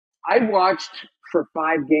I watched for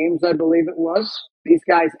 5 games, I believe it was, these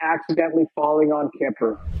guys accidentally falling on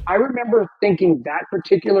Kipper. I remember thinking that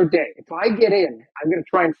particular day, if I get in, I'm going to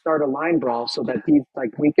try and start a line brawl so that these, like,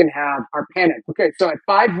 we can have our pennant. Okay, so at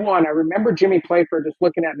 5-1, I remember Jimmy Playfair just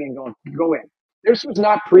looking at me and going, go in. This was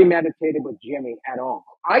not premeditated with Jimmy at all.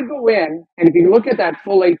 I go in, and if you look at that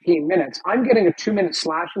full 18 minutes, I'm getting a 2-minute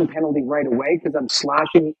slashing penalty right away because I'm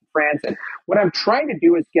slashing Franzen. What I'm trying to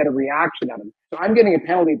do is get a reaction out of him. So I'm getting a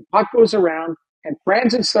penalty. The puck goes around, and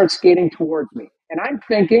Franzen starts skating towards me. And I'm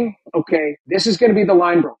thinking, okay, this is going to be the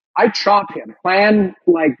line break. I chop him. Plan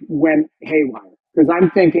like went haywire because I'm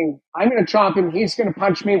thinking I'm going to chop him. He's going to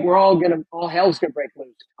punch me. All hell's going to break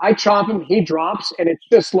loose. I chop him. He drops, and it's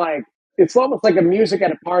just like it's almost like a music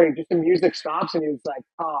at a party. Just the music stops, and he was like,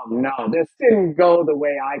 "Oh no, this didn't go the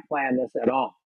way I planned this at all."